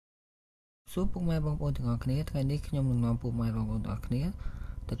សួរពុកម៉ែបងប្អូនទាំងអស់គ្នាថ្ងៃនេះខ្ញុំនឹងនាំពុកម៉ែបងប្អូនទាំងអស់គ្នា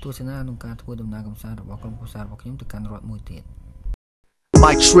ទៅទស្សនាក្នុងការធ្វើដំណើរកម្សាន្តរបស់ក្រុមគ្រួសាររបស់ខ្ញុំទៅកាន់រដ្ឋមួយទៀត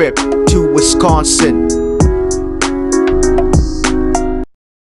My trip to Wisconsin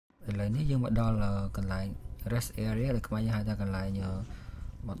ឥឡូវនេះយើងមកដល់កន្លែង rest area ដែលខ្មែរយើងហៅថាកន្លែង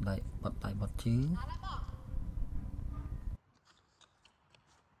បត់ដៃបត់ជើង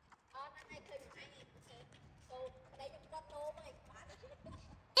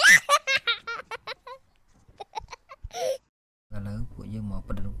ឥឡូវពួកយើងមក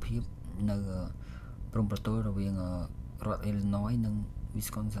បិទរូបភាពនៅព្រំប្រទល់រវាងរដ្ឋ Illinois និង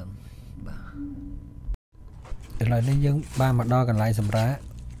Wisconsin បាទឥឡូវនេះយើងបានមកដល់កន្លែងសម្រាប់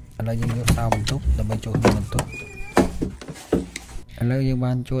ឥឡូវយើងយកសោបន្ទប់ដើម្បីចូលក្នុងបន្ទប់ឥឡូវយើង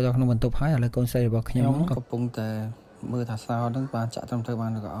បានចូលដល់ក្នុងបន្ទប់ហើយឥឡូវកូនស្រីរបស់ខ្ញុំកំពុងតែមើលថាសោហ្នឹងបានចាក់ត្រឹមត្រូវបា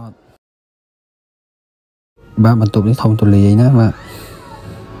នឬក៏អត់បាទបន្ទប់នេះធំទូលាយណាបាទ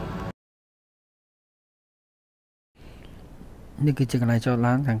នេះគឺជាកន្លែងចត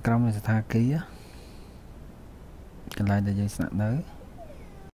ឡានខាងក្រោមនៃសណ្ឋាគារកន្លែងដែលយើងស្នាក់នៅ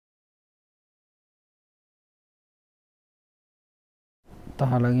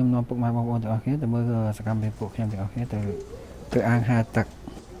តោះឥឡូវខ្ញុំនាំពុកម៉ែបងប្អូនទាំងអស់គ្នាទៅមើលសកម្មភាពពួកខ្ញុំទាំងអស់គ្នាទៅអាងហាលទឹក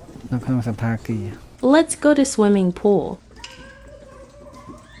នៅក្នុងសណ្ឋាគារ Let's go to swimming pool.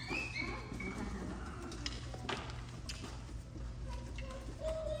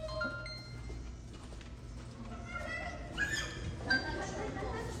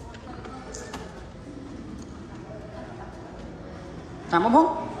 Chào bông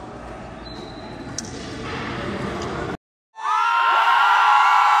bông.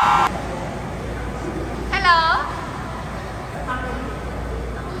 Hello.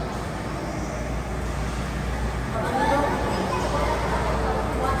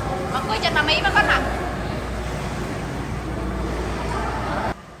 Mọi người trên bà Mỹ mới có mặt.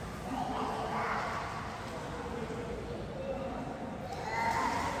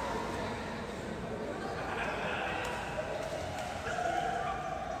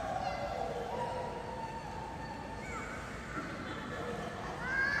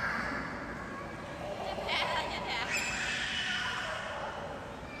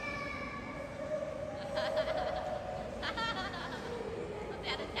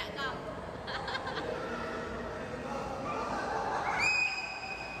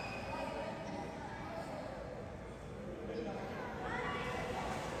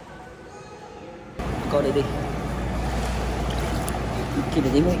 Coi đây đi kia là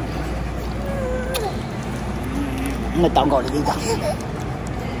gì mới người tao gọi là gì cả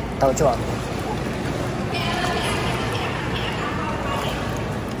tao cho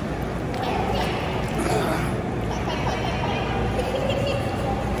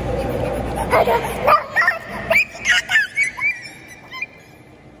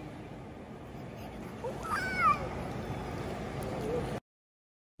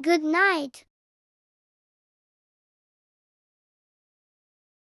Good night.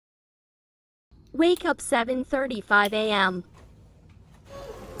 Wake up 7:35 a.m.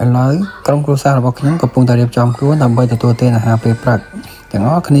 ឥឡូវក្រុមគ្រួសាររបស់ខ្ញុំកំពុងតែរៀបចំខ្លួនដើម្បីទទួលទានអាហារពេលព្រឹកទាំង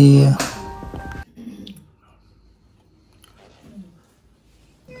អស់គ្នា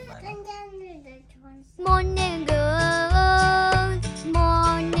Morning good,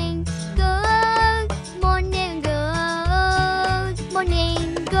 morning good, morning good, morning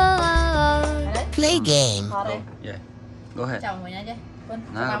good. Play game. Yeah. Go ahead. Chào mọi người nha chứ.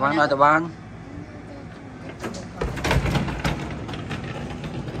 Nào các bạn ơi, tụi bạn.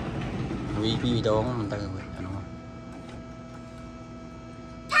 Video mình từ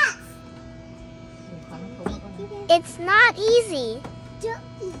It's not easy.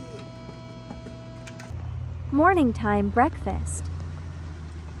 Morning time breakfast.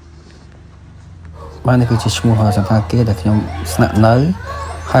 បាទនេះគឺជាឈ្មោះសណ្ឋាគារដែលខ្ញុំស្នាក់នៅ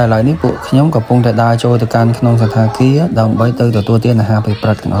ហើយឥឡូវនេះពួកខ្ញុំកំពុងតែដើរចូលទៅកាន់ក្នុងសណ្ឋាគារដើម្បីទៅទទួលទានអាហារពេលព្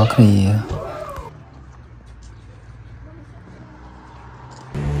រឹកទាំងអស់គ្នា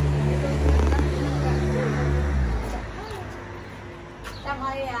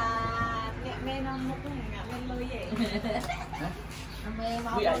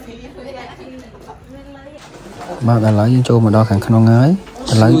បាទឥឡូវយើងចូលមកដល់ខាងក្នុងហើយ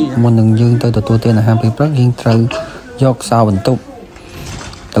ឥឡូវមុននឹងយើងទៅទទួលទានអាហារពេលព្រឹកយើងត្រូវយកសោបន្ទប់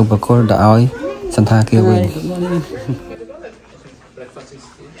ទៅប្រគល់ទៅឲ្យសណ្ឋាគារវិញនេះ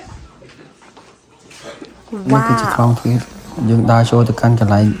គឺជាខ្លងទ្វារយើងដើរចូលទៅកាន់ក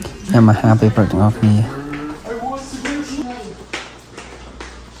ន្លែងញ៉ាំអាហារពេលព្រឹកទាំងអស់គ្នា ឥ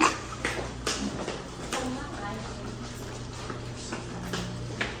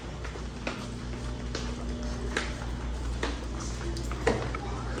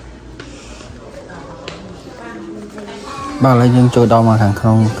បាទឥឡូវយើងចូលដល់មកខាងក្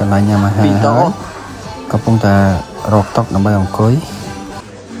នុងកន្លែងញ៉ាំអាហារហើយកំពុងតែរកតុដើម្បីអង្គុយ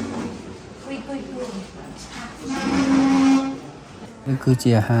នេះគឺជា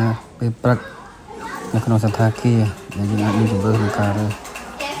អាហារពេលព្រឹកនៅក្នុងសន្តាគារដែលយើងអាចមានជម្រើសក្នុងការរើស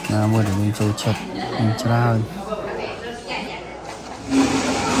ណាមួយដែលយើងចូលចិត្តច្រើន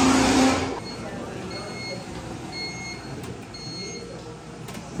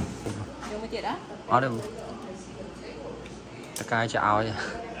អត់ទេតកាយจะឲ្យ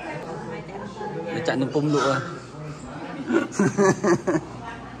តែចាក់នំពុំលក់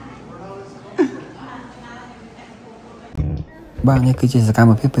បាទនេះគឺជាសកម្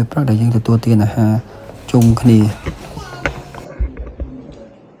មភាពពេលព្រឹកដែលយើងទទួលទានអាហារជុំគ្នា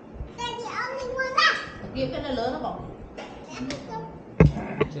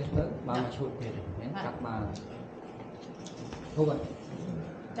បានឈូតទៀតមានកាត់បានហូប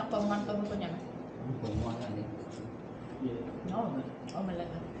ចង់បងមិនបងញ៉ាំបងមកនេះអូមិនឡើយ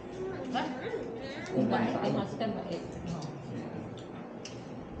ណាអូបាយអីមកស្ទើរមកអី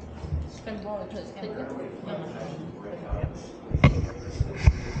ស្ទើរបោធ្វើស្ទើរ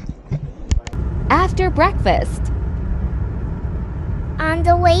After breakfast. On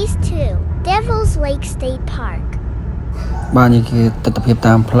the ways to Devil's Lake State Park. បាទនេះគឺទស្សនវិជ្ជា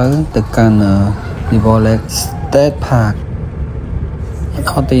តាមផ្លូវទៅកាន់ Devil's Lake State Park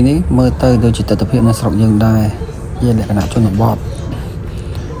អត់ទីនេះមើលទៅដូចជាទស្សនវិជ្ជានៅស្រុកយើងដែរជាលក្ខណៈជនបទ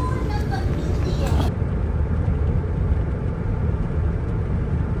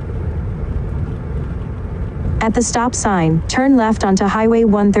At the stop sign, turn left onto Highway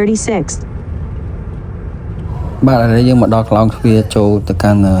 136. បាទឥឡូវយើងមកដល់ក្លោងទ្វារចូលទៅ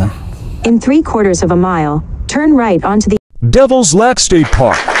កាន់ In 3/4 of a mile, turn right onto the Devil's Lake State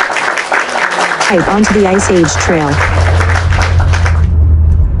Park. Right onto the Ice Age Trail.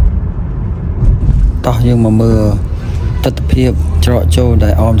 តោះយើងមកមើលទស្សនវិជ្ជាច្រកចូលដែ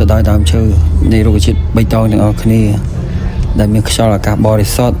លអមទៅដោយដើមឈើនៃរុក្ខជាតិបៃតងទាំងអស់គ្នាដែលមានខ្យល់អាកាសបរិ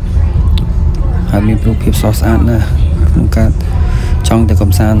សុទ្ធហើយមានរូបភាពស្រស់ស្អាតណាស់ក្នុងការចង់ទៅ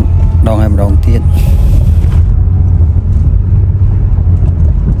កំសាន្តដងហើយម្ដងទៀត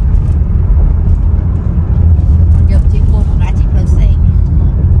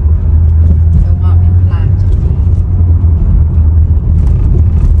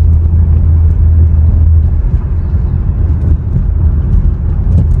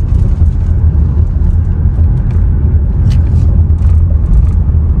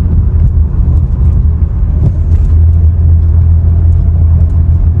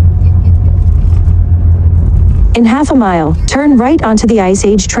In half a mile, turn right onto the Ice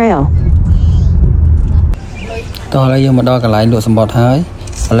Age Trail. តោះឥឡូវយើងមកដល់កន្លែងលក់សម្បត្តិហើយ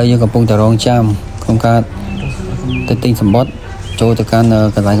ឥឡូវយើងកំពុងតែរងចាំក្នុងការទៅទិញសម្បត្តិចូលទៅកាន់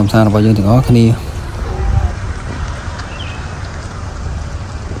កន្លែងកំសាន្តរបស់យើងទាំងអស់គ្នា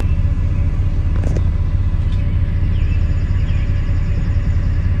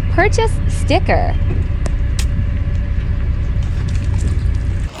Purchase sticker.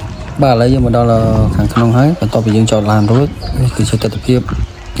 បាទឥឡូវយើងមកដល់ខាងក្នុងហើយបន្ទាប់ពីយើងចតឡានរួចនេះគឺជាទស្សនវិជ្ជា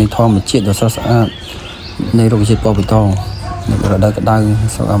នៃធម្មជាតិដ៏ស្រស់ស្អាតនៃរុក្ខជាតិបបៃតងនៅរដូវក្តៅ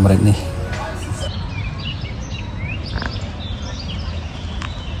ស្រុកអាមេរិកនេះ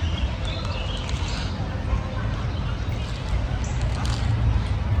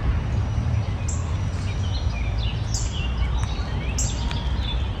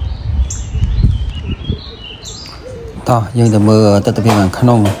តោះយើងទៅមើលទស្សនវិជ្ជាខាងក្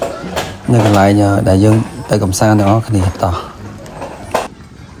នុងនៅកន្លែងដែលយើងទៅកំសាន្តទាំងអស់គ្នាតោះ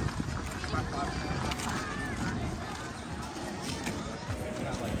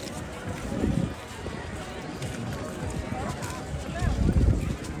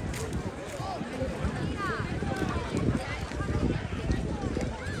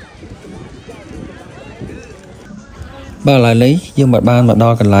បាទឥឡូវនេះយើងបានមកដ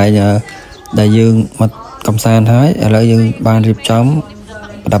ល់កន្លែងដែលយើងមកកំសាន្តហើយឥឡូវយើងបានរៀបចំ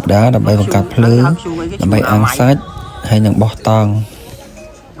ប្រដាប់ដាដើម្បីបង្កាត់ភ្លើងដើម្បីអាំងសាច់ហើយនឹងបោះតង់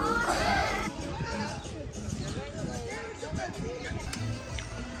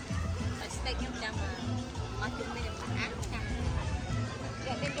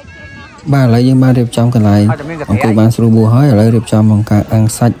បាទឥឡូវយើងបានរៀបចំកន្លែងអង្គុយបានស្រួលបួហើយឥឡូវរៀបចំបង្ការអាំង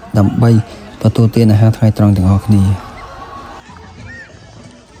សាច់ដើម្បីទទួលទានអាហារថ្ងៃត្រង់ទាំងអស់គ្នា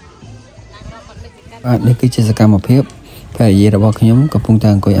បាទនេះគឺជាសកម្មភាពភរិយារបស់ខ្ញុំកំពុងតែ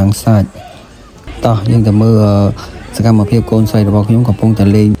អង្គុយអាំងសាច់តោះយើងទៅមើលសកម្មភាពកូនស្រីរបស់ខ្ញុំកំពុងតែ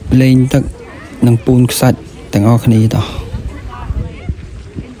លេងទឹកនិងពូនខ្សាច់ទាំងអស់គ្នាតោះ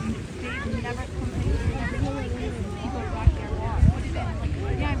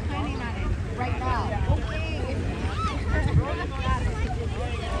Mom,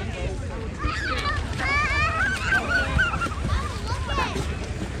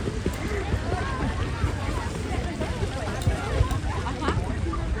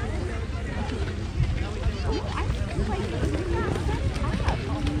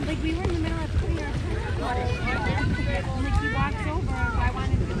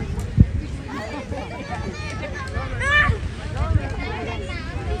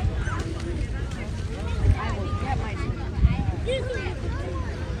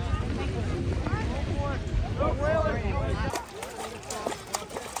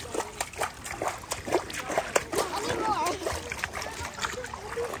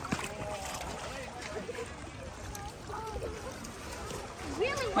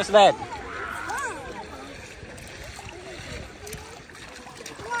 What's that?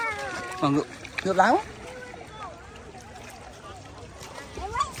 Ngược lái quá.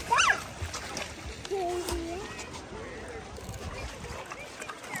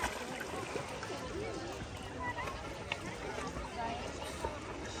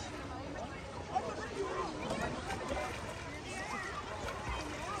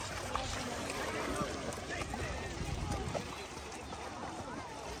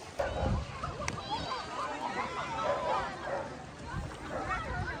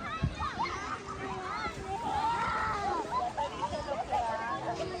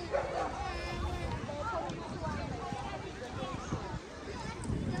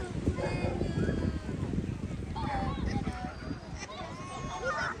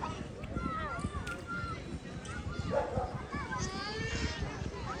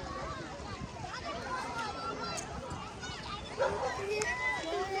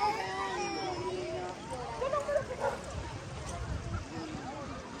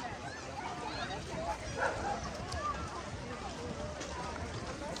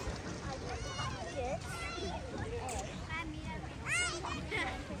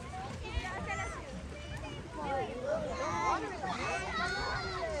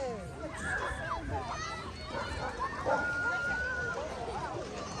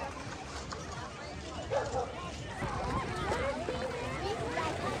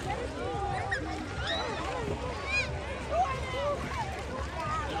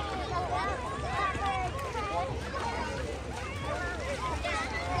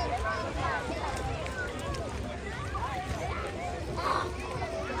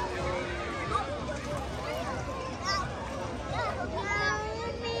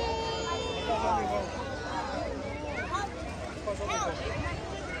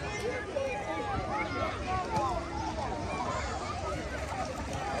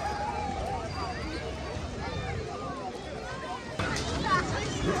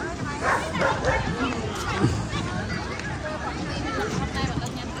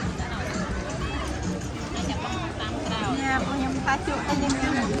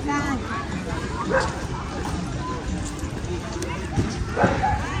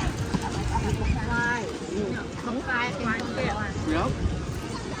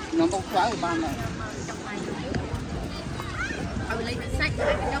 Nó bốc quá của ban này. Ở lấy sách cho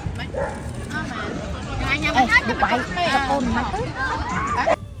anh nhóc mấy. Anh nhóc hết cho bạn. Ôn mà.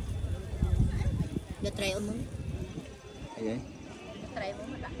 Giờ tre ôn muốn. Cái gì? Tre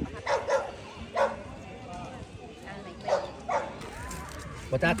muốn đặt.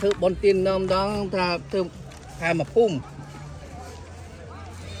 Bà ta thử bon tin nôm đó ta thử khai mà phum.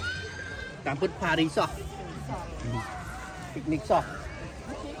 Tạm bứt Paris so. Picnic so.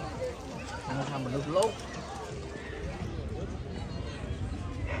 Nóทำมันลุก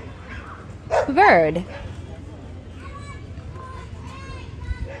Bird.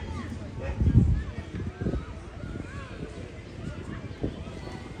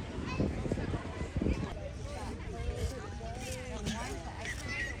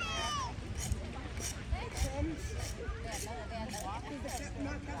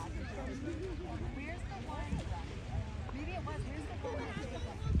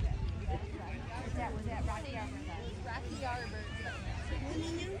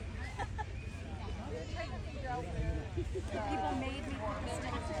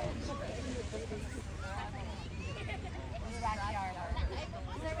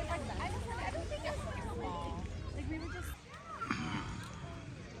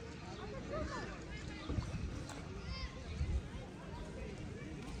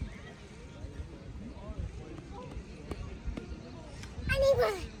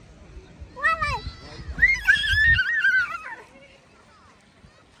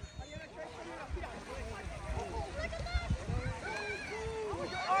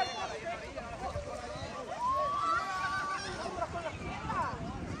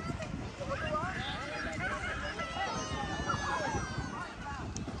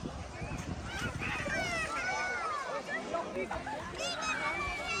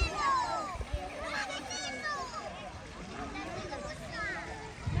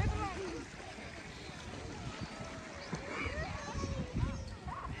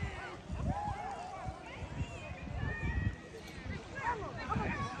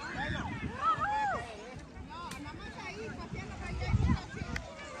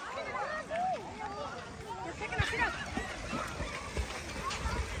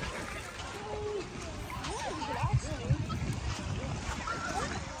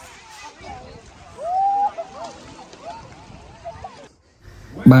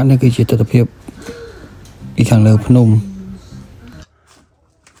 Bạn này cứ chỉ tập hiệp đi khẳng lờ phun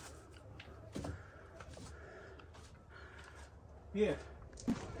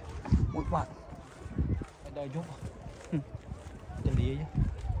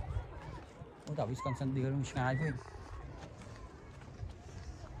តើ Wisconsin Dells ឆ្ងាយវិញ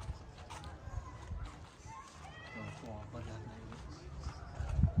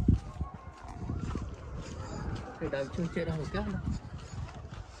គេដើរជួយចេះដល់រកណា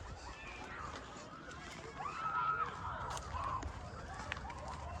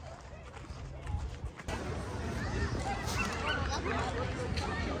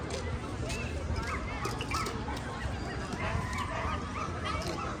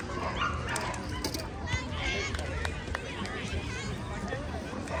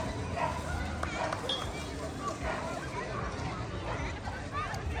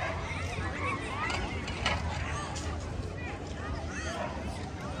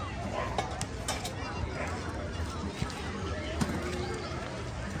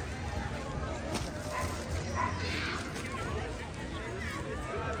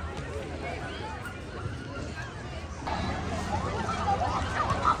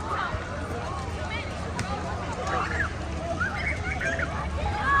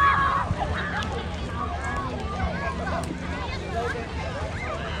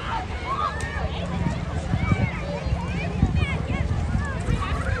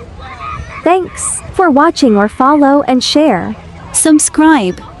Thanks for watching or follow and share.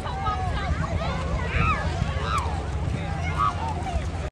 Subscribe.